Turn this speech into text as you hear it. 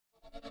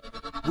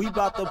We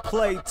about to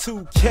play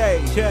 2K.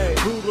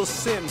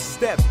 Brutalsim,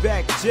 step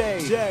back,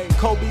 J.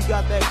 Kobe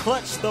got that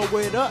clutch, throw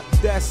it up,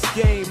 that's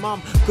game.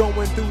 I'm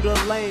going through the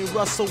lane,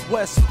 Russell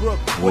Westbrook.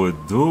 What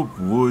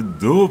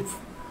up?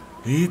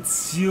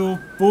 It's your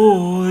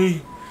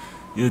boy.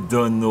 You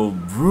don't know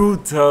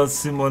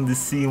Brutalsim on the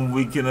scene,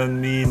 wicked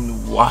and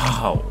mean.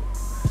 Wow.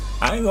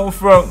 I ain't gonna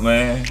front,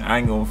 man.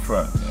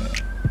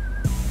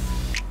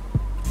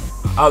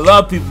 A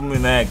lot of people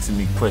been asking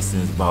me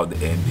questions about the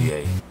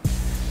NBA.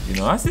 You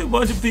know, I see a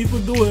bunch of people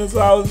doing it, so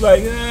I was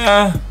like,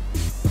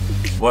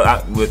 But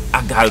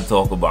I gotta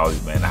talk about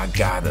it, man. I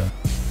gotta.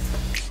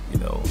 You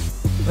know,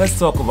 let's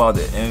talk about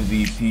the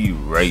MVP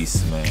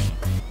race, man.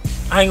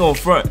 I ain't gonna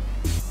front.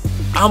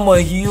 I'm a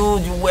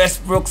huge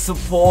Westbrook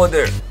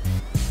supporter.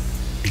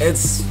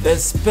 It's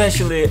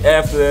especially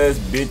after that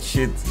bitch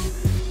shit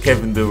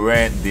Kevin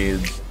Durant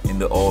did in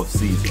the off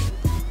season.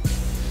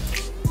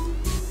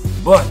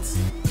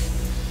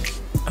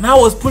 And I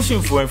was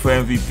pushing for him for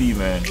MVP,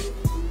 man.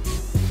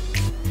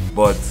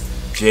 But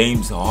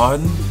James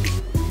Harden?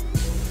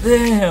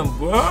 Damn,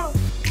 bro.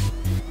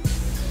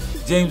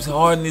 James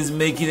Harden is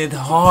making it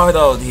hard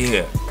out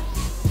here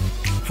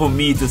for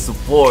me to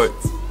support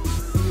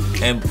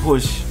and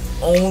push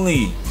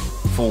only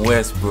for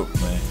Westbrook,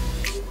 man.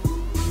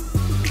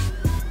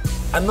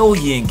 I know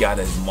he ain't got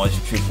as much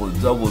triple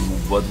doubles,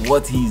 but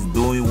what he's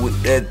doing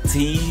with that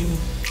team,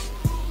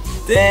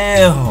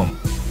 damn.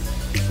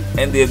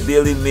 And they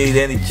barely made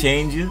any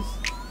changes,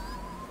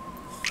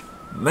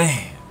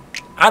 man.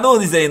 I know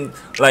this ain't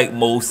like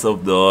most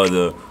of the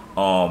other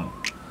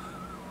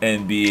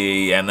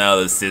NBA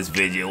analysis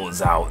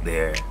videos out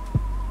there,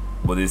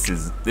 but this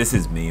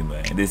is me,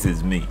 man. This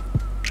is me.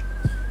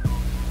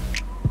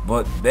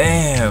 But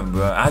damn,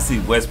 bro, I see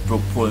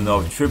Westbrook pulling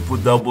off triple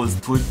doubles.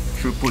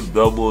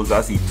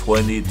 I see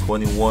 20,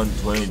 21,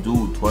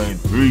 22,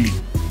 23.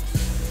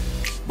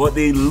 But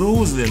they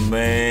losing,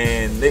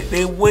 man.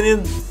 They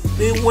winning,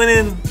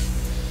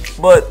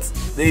 but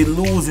they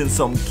losing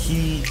some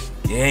key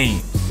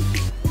games.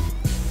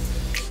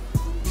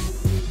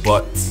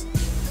 But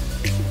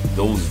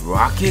those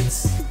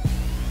Rockets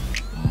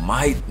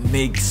might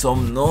make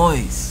some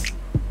noise.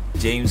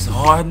 James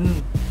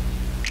Harden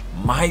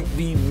might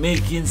be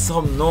making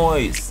some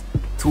noise.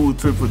 2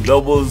 triple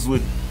doubles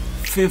with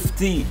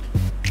 50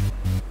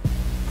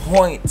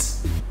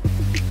 points.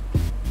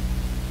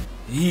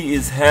 He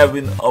is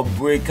having a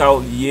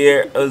breakout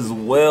year as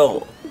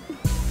well.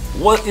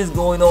 What is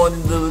going on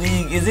in the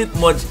league? Is it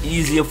much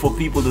easier for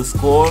people to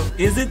score?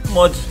 Is it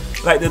much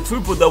like the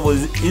triple double?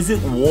 Is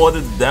it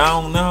watered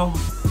down now?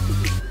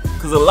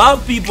 Because a lot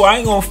of people, I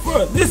ain't gonna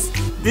front,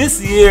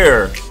 this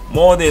year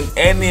more than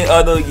any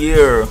other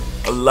year,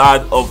 a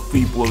lot of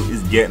people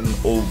is getting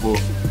over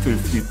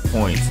 50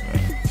 points, man.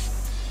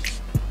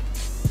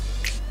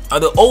 Are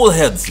the old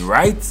heads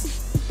right?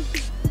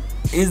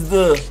 Is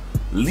the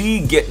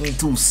league getting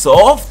too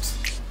soft?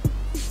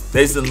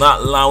 That's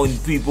not allowing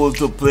people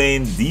to play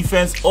in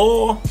defense?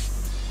 Or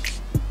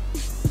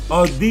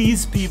are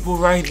these people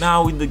right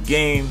now in the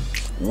game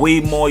way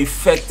more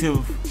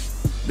effective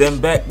than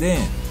back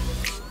then?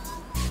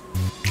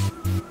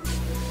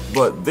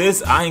 But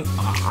this, I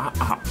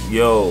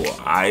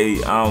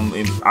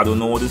don't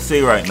know what to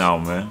say right now,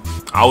 man.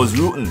 I was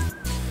rooting.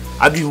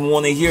 I didn't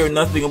want to hear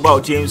nothing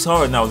about James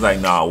Harden. I was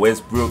like, nah,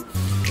 Westbrook,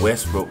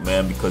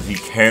 man, because he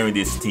carried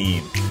this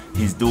team.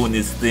 He's doing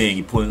this thing.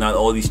 He's putting out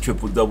all these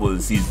triple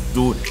doubles. He's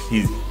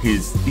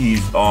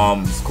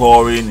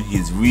scoring.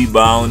 He's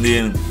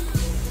rebounding.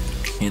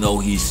 You know,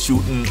 he's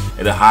shooting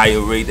at a higher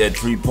rate at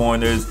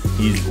 3-pointers.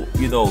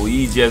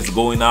 He's just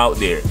going out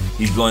there.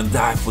 He's going to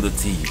die for the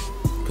team.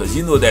 Because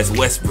you know that's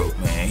Westbrook,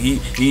 man.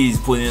 He's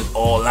putting it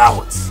all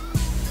out.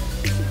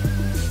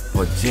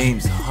 But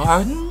James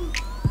Harden?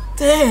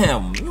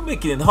 Damn, you're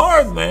making it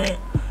hard, man.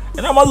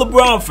 And I'm a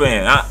LeBron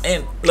fan.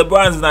 And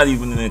LeBron's not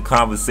even in the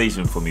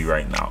conversation for me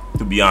right now,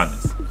 to be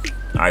honest.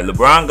 Alright,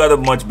 LeBron got a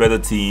much better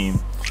team.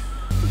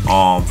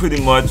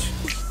 Pretty much.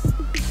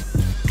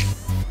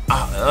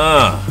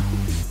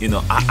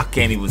 I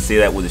can't even say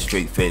that with a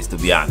straight face, to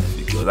be honest,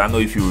 because I know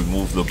if you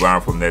remove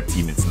LeBron from that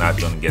team, it's not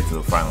gonna get to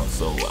the finals.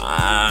 So,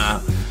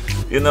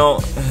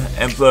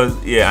 and plus,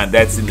 yeah, and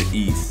that's in the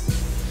East.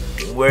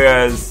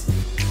 Whereas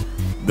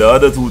the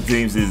other two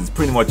teams is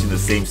pretty much in the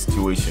same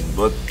situation,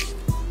 but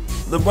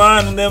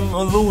LeBron and them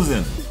are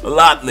losing a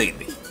lot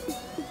lately,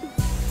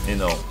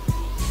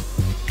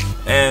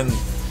 and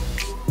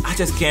I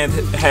just can't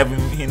have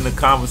him in the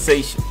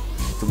conversation,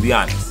 to be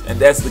honest. And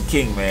that's the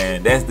king,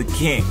 man. That's the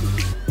king.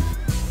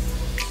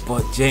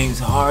 But James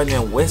Harden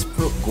and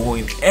Westbrook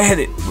going at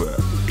it, bro.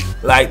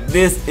 Like,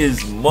 this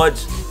is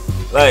much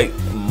like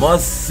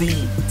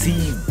must-see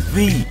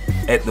TV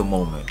at the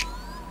moment.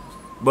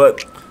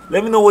 But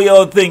let me know what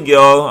y'all think,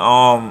 y'all.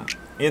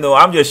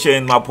 I'm just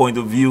sharing my point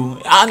of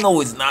view. I know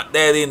it's not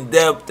that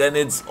in-depth and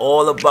it's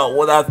all about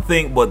what I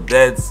think, but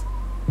that's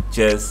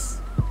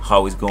just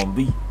how it's gonna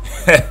be.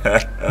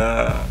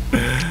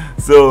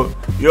 So,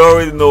 you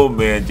already know,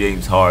 man,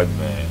 James Harden,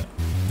 man.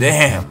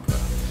 Damn, bro.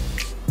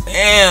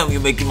 Damn,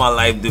 you're making my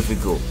life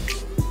difficult.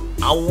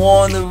 I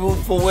want to root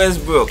for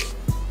Westbrook.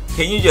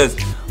 Can you just,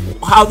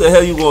 how the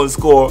hell you going to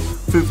score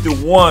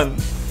 51,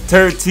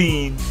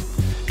 13,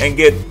 and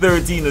get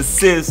 13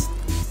 assists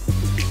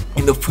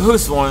in the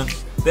first one,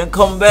 then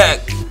come back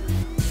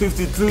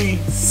 53,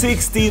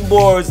 16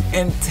 boards,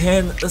 and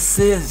 10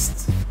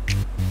 assists?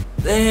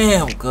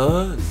 Damn,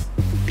 cuz.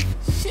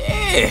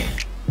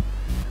 Shit.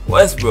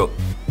 Westbrook,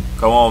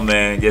 come on,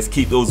 man. Just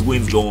keep those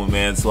wins going,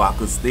 man, so I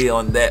could stay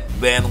on that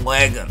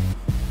bandwagon.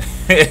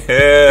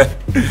 And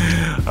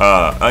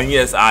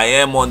yes, I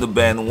am on the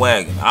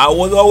bandwagon. I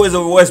was always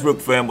a Westbrook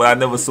fan, but I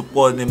never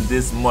supported him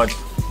this much,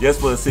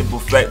 just for the simple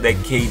fact that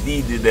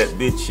KD did that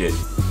bitch shit.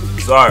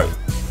 Sorry.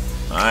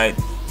 Alright.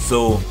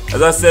 So,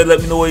 as I said,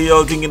 let me know what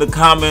y'all think in the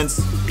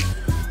comments.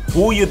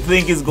 Who you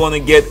think is gonna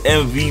get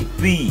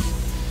MVP?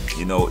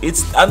 You know,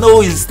 I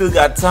know he's still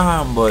got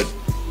time, but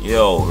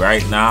yo,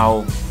 right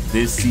now,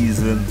 this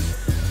season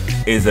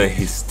is a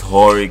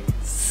historic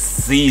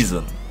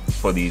season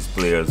for these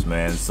players,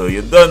 man. So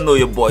you don't know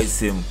your boy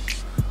Sim.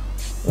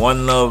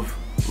 One love,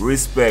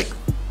 respect,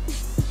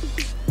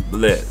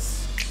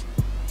 bless.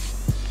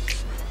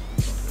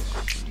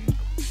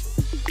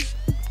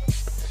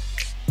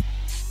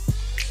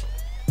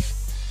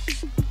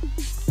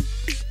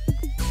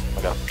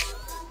 Okay.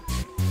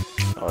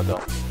 Oh, no.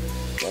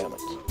 Damn it.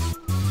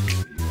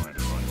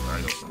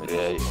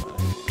 Yeah, you might.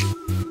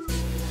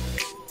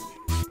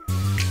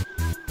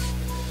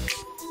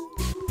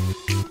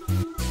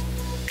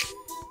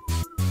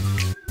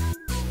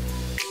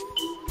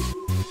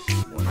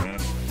 One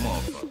hand,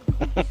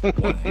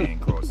 motherfucker. One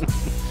hand crossing.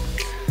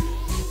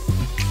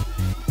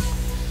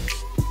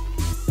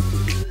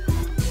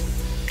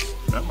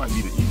 That might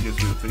be the easiest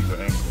way to take the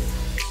ankle.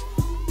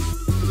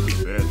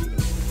 It's bad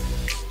today.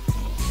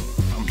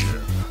 I'm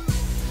here.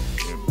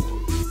 Yeah, boy.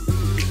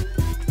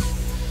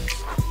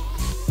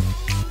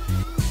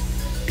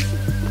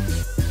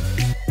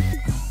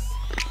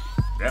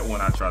 That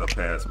one I try to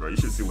pass, bro. You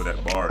should see where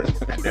that bar is.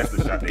 That's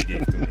the shot they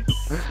gave to me.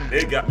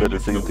 They got me. You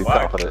didn't seem too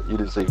confident. You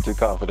didn't seem too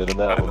confident in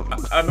that one.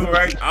 I know,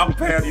 right? I'm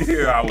paying you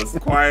here. I was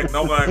quiet.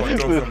 Nobody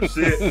gonna talk some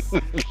shit.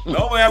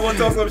 Nobody gonna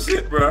talk some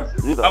shit, bro.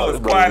 I was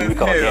quiet as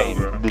hell,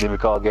 bro. Didn't even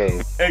call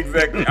game.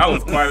 Exactly. I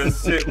was quiet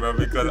as shit, bro,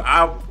 because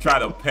I tried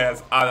to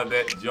pass out of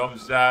that jump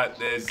shot.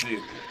 That shit.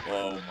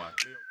 Oh my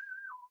God.